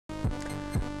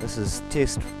This is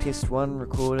test one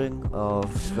recording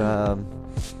of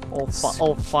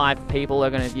all 5 people are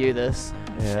going to view this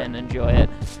and enjoy it.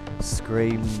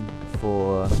 Scream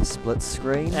for split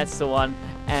screen. That's the one.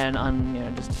 And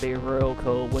I'm just be real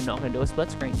cool. We're not going to do a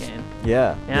split screen game.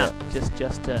 Yeah.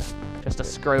 Just to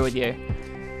screw with you.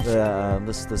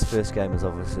 This first game is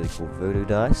obviously called Voodoo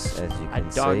Dice, as you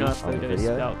can see on the video. I don't know if Voodoo is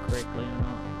spelled correctly or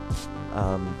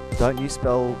not. Don't you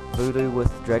spell voodoo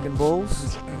with Dragon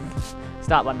Balls?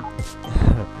 Start button.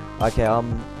 Okay,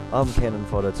 I'm Canon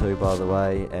Fodder too, by the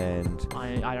way, and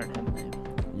I don't have a name.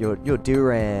 You're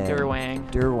Dirrwang.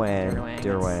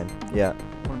 Dirrwang. Yeah.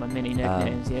 One of my many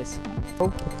nicknames. Yes.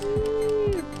 Oh.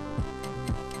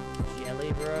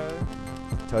 Jelly, bro.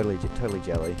 Totally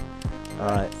jelly.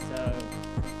 Alright. So,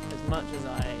 as much as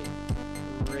I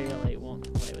really want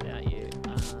to play without you,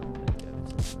 I'm gonna go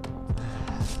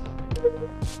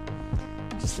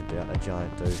to Just a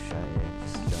giant douche, ain't you?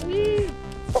 Just a giant douche.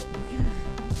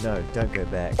 No, don't go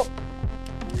back.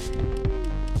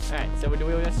 Alright, so do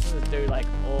we just do like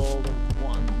all the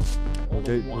ones? We'll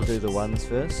do the ones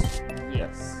first?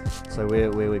 Yes. So where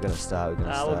are we going to start?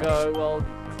 We'll go,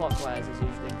 clockwise is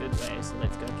usually a good way, so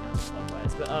let's go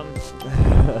counterclockwise.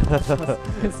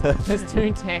 But, let's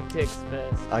do tactics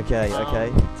first. Okay,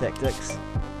 tactics.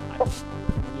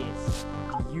 Yes.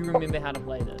 Do you remember how to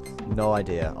play this? No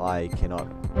idea. I cannot.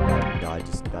 No, I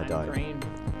don't. Green.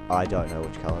 I don't know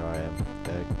which colour I am.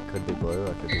 Could be blue,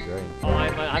 or could be green. Oh,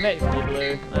 I'm actually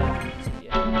blue.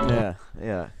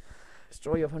 Yeah.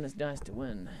 Destroy your opponent's dice to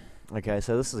win. Okay,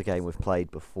 so this is a game we've played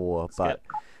before, but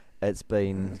it's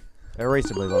been a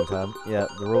reasonably long time. Yeah,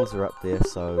 the rules are up there,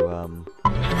 so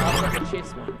The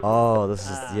chess one. Oh, this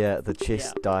is the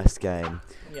chess dice game.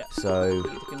 Yeah. So you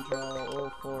get to control all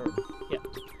 4. Yep.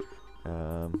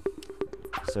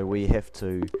 So we have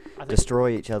to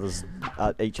destroy each other's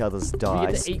dice. You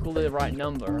have to equal the right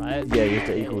number, right? Yeah, you have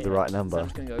to equal the right number. So I'm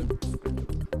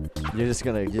just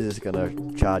gonna go. You're just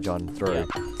gonna charge on through. Yeah.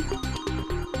 I'm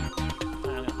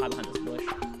gonna hide behind this bush.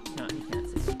 No, you can't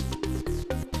see.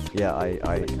 Yeah,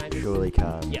 I surely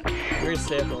can't. Yeah, we're a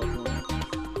circle if you want.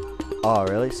 Oh,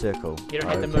 really? Circle. You don't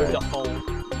have to move the whole.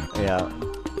 Yeah.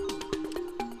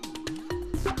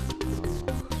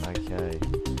 Oh, okay.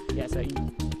 Yeah, so you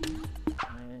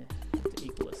have to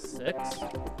equal a 6.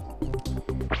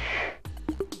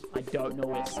 I don't know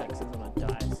where 6 is on a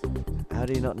dice. How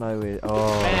do you not know where?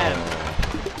 Oh. Bam!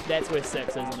 That's where 6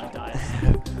 is on a dice.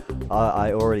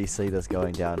 I already see this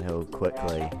going downhill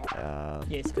quickly.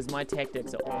 Yes, because my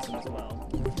tactics are awesome as well.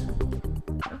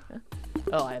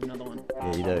 Oh, I have another one.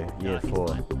 Yeah, you do. No, Yeah, 4.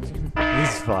 Fine.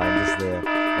 He's fine, just there.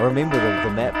 I remember the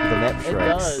map It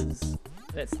shrinks. does.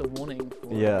 That's the warning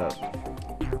for Yeah.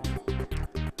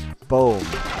 Boom.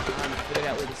 trying to figure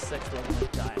out where the 6 was on the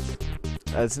dice.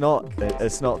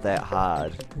 It's not that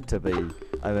hard to be.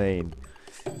 I mean,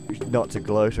 not to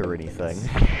gloat or anything.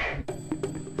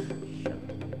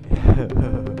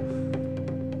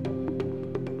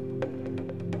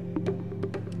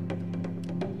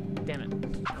 Damn it.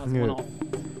 That was one off.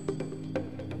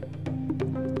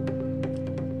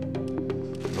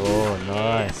 Oh,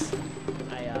 nice.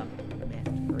 I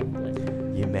mathed correctly.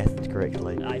 You mathed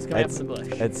correctly. He's coming up in the bush.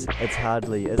 It's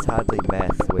hardly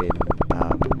math when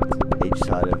each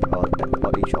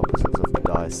opposites of the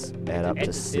dice add up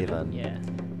to 7. Yeah.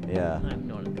 Yeah. I'm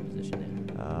not in a good position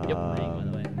there. You're playing, by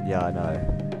the way. Yeah, I know.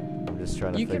 I'm just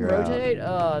trying to figure out. You can rotate?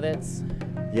 Oh, that's...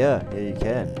 Yeah, you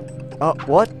can. Oh,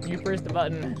 what? You pressed the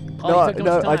button. No, Oh, you took too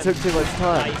much time. I took too much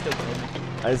Nah, time. you still killed me.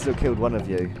 I still killed one of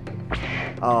you.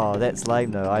 Oh, that's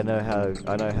lame though. I know how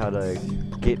to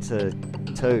get to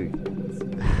 2.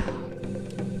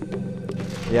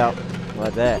 Yep,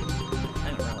 like that.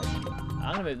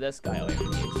 I'm gonna move this guy away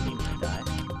from the edge. He might die.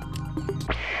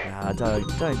 Nah,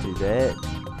 don't do that.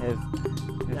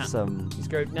 Have some. You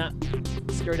screwed. Nah.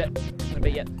 Screwed it. I'm gonna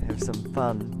beat you. Have some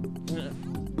fun.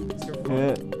 Screwed fun.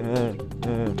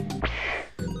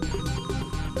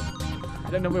 I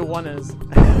don't know where 1 is.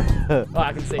 Oh,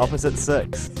 I can see Opposite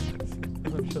 6. it.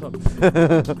 Shut up.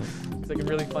 So I can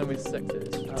really find where 6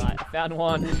 is. Alright, I found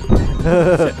 1.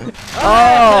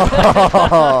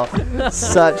 Oh!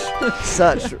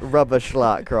 such rubbish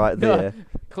luck right there. No,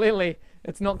 clearly,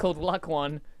 it's not called Luck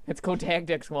 1. It's called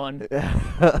Tactics 1.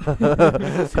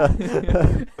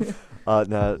 Oh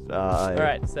no!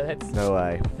 Alright, so that's No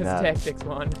way. that's Tactics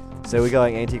 1. So we're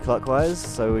going anti-clockwise.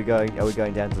 So are we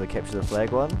going down to the capture the flag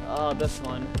one? Oh, this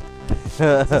one.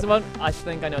 This is the one I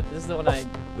think I know. This is the one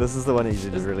This is the one he's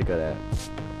really good at.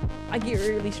 I get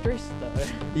really stressed though.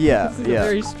 Yeah, This is a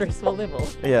very stressful level.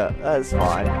 Yeah, that's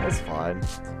fine. That's fine.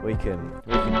 We can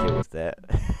deal with that.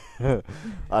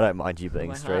 I don't mind you being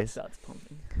My heart stressed. starts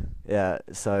pumping. Yeah,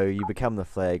 so you become the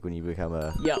flag when you become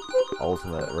a Yep.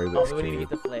 ultimate Oh, Rubik's we need to Cube. get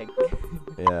the flag.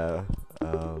 Yeah.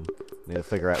 Need to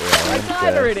figure out where I am. I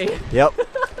died already. Yep.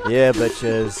 Yeah,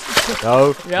 bitches.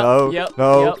 No. Yep. No. Yep.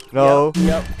 No. Yep. No. Yep.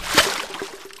 Yep.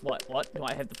 What? Do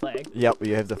I have the flag? Yep.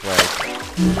 You have the flag.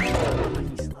 You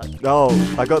slut. No,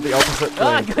 I got the opposite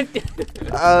Ah, thing.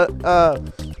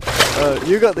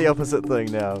 You got the opposite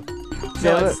thing now. no,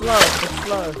 Damn it's it. slow. It's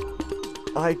slow.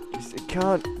 I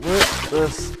can't work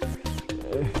this.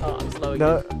 Oh, I'm slow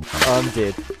No, again. I'm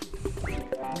dead.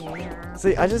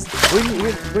 See, I just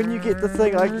when you get the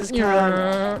thing, I just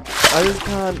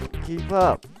can't keep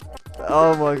up.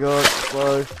 Oh my god,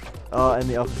 slow. Oh, and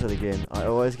the opposite again. I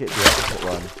always get the opposite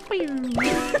one.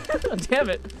 Oh, damn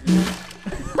it.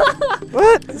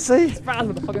 What? See? Surprise,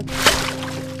 motherfucker.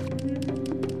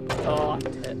 Oh,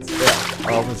 tits.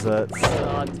 Yeah, opposites.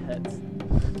 Oh, tits.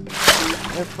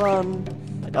 Have fun.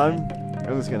 I died.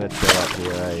 I'm just gonna chill up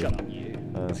here, eh? Shut up, you.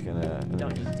 I'm just gonna.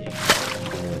 Don't need dick.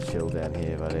 I'm gonna chill down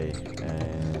here, buddy.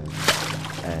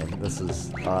 And this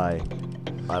is I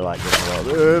like this a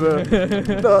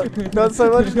lot. Not so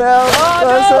much now. Oh,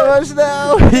 Not so much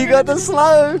now. You got the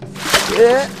slow.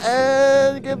 Yeah,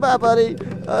 and goodbye, buddy.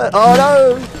 Oh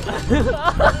no.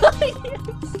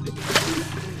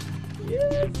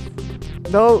 Yes.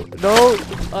 No, no.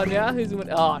 Oh, now who's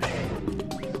winning? Oh, shit.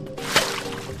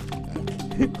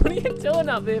 What are you doing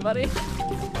up there, buddy?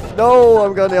 No,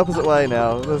 I'm going the opposite way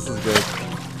now. This is good.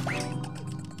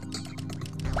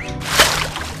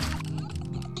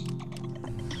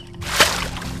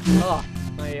 Oh,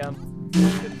 my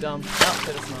good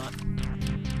outfit is smart.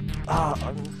 Oh,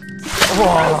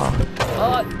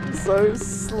 so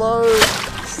slow.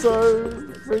 So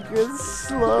freaking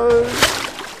slow.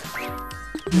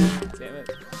 Damn it.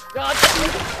 God damn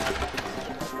it.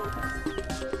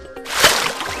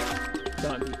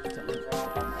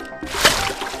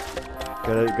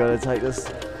 Gotta take this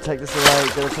away.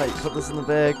 Put this in the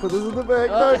bag. Put this in the bag.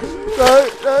 No,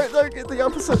 get the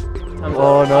opposite.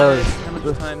 Oh no. How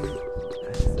much time?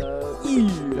 So,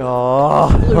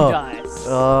 Oh. blue dice.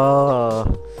 Oh.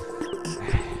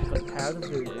 Got the power of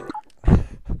voodoo.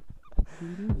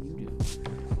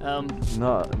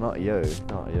 Not you.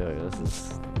 This is.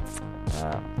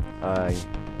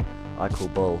 I call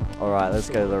bull. All right, let's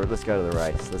go to the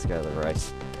race.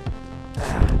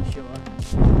 Sure.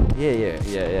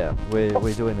 Yeah.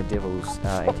 We're doing the devil's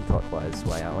anti-clockwise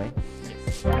way, aren't we?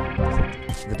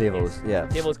 Yes. The devil's, yeah.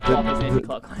 Devil's clock is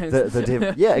anti-clockwise. The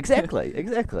devil. Yeah, exactly.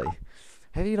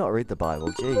 Have you not read the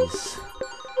Bible? Jeez.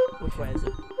 Which way is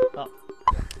it? Oh.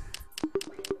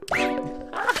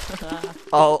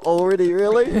 Oh, already,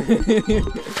 really?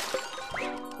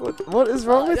 What is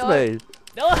wrong with me?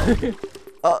 No!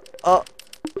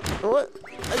 What?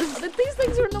 These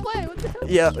things are in the way. What the hell?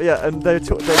 Yeah, and they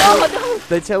No!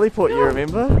 they teleport you,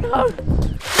 remember?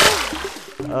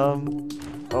 No!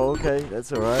 Oh, okay,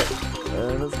 that's alright.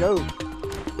 Let's go.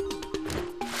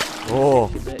 Oh.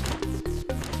 You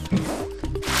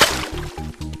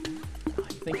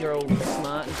think you're all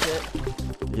smart and shit?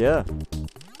 Yeah.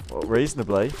 Well,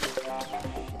 reasonably.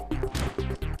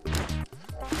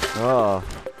 Oh.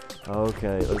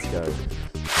 Okay, let's go.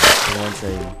 Come on,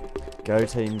 team. Go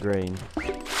Team Green.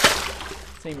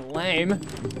 Team lame.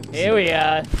 Here we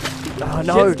are. Oh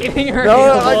no! Shit's getting her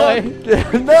No! boy.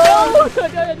 No! I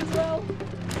died as well.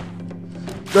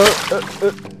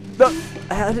 No!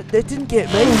 How did, it didn't get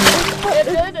me! It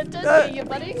did get you,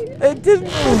 buddy. It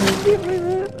didn't get me,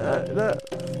 man! No.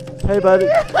 Hey, buddy!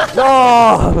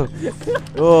 No!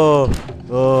 Oh!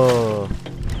 No!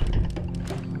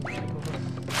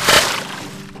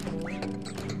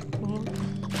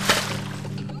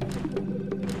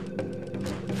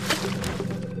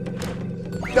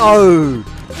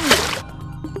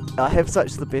 I have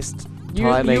such the best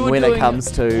timing when it comes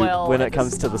to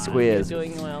the squares.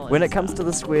 When it comes to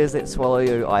the squares that swallow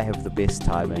you, I have the best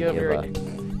timing You're ever. very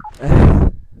good.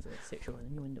 There's a sexual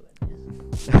innuendo in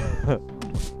this.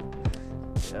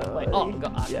 Wait, oh,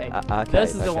 God, okay. Yeah, okay.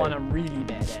 This is the one I'm really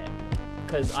bad at.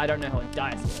 Because I don't know how a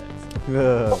dice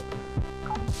works.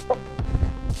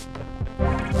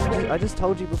 I just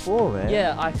told you before, man.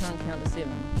 Yeah, I can't count to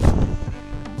 7.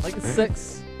 Like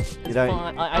 6. You don't.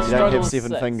 Fine. I You struggle don't have with 7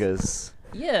 6. fingers.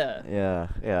 Yeah. Yeah.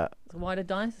 So why do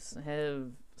dice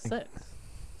have 6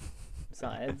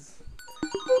 sides?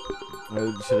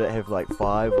 Well, should it have like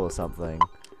 5 or something?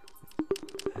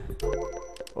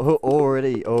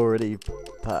 Already,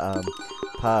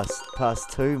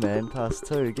 past 2, man. Past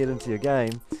 2. Get into your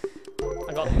game.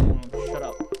 I got. Shut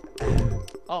up.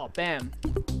 Oh, bam.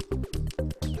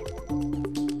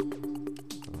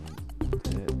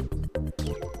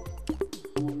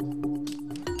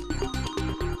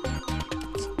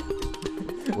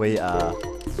 We are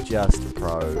just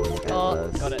pro at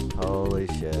this. Got it. Holy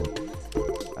shit.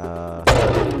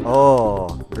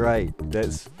 Oh, great.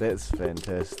 That's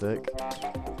fantastic.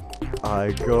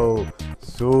 I go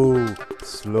so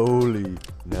slowly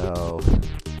now.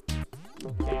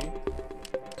 Okay.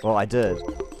 Well, I did,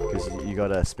 because you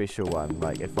got a special one.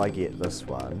 Like, if I get this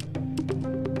one,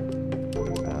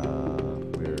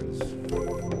 where is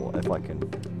 4? If I can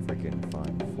freaking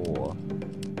find 4.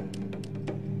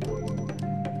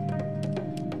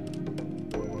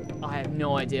 I have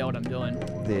no idea what I'm doing.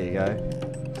 There you go.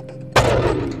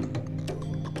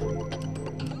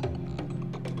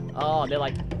 Oh, they're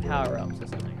like power-ups or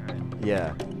something, right?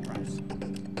 Yeah. Gross.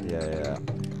 Yeah.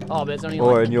 Oh, but it's only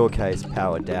Or like... in your case,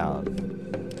 power down.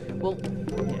 Well,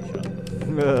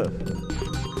 yeah,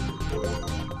 sure.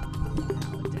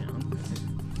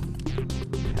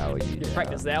 Power you You down.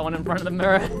 practice that one in front of the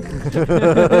mirror.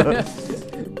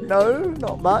 No,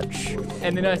 not much.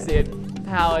 And then I said,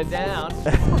 power down.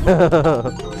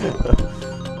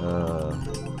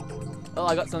 Oh,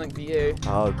 I got something for you.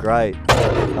 Oh, great.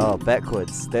 Oh,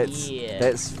 backwards. Yeah.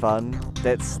 That's fun.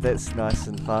 That's nice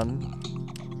and fun.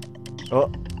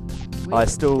 Oh, I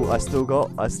still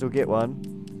get one.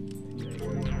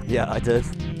 Yeah, I did.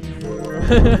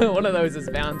 One of those is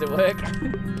bound to work.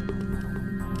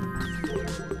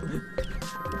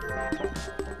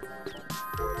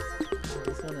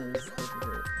 This one is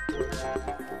difficult.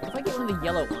 If I get one of the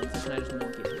yellow ones, then can I just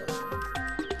not get the yellow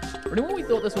ones? Remember when we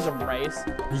thought this was a race?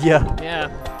 Yeah. Yeah,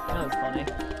 that was funny.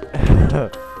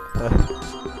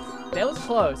 That was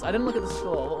close. I didn't look at the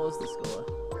score. What was the score?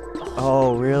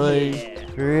 Oh, really? Yeah.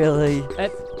 Really?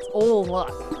 It's all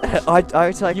luck. I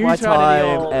take You my try to be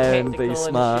time all and be tactical and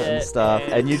smart and shit, stuff,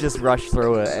 and you just rush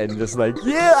through it and just like,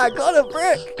 yeah, I got a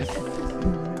brick.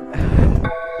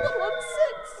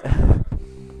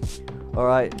 All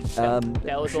right.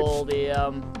 That was all the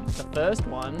first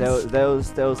ones. That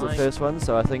was the first one.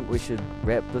 So I think we should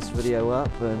wrap this video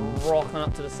up and rocking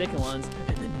up to the second ones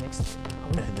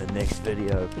in the next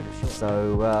video.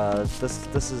 So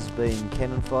this has been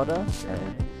Cannon Fodder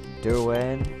and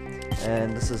Dirrwang,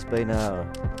 and this has been our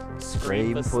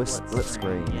Scream for split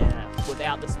screen. Yeah,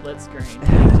 without the split screen.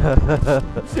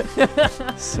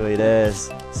 Sweet ass.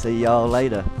 See y'all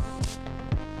later.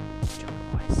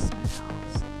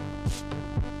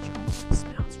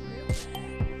 Smells real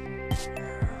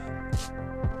bad.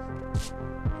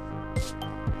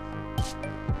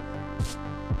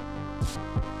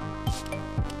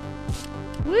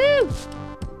 Woo!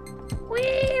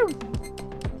 Woo!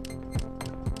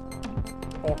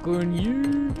 Fucking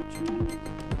you!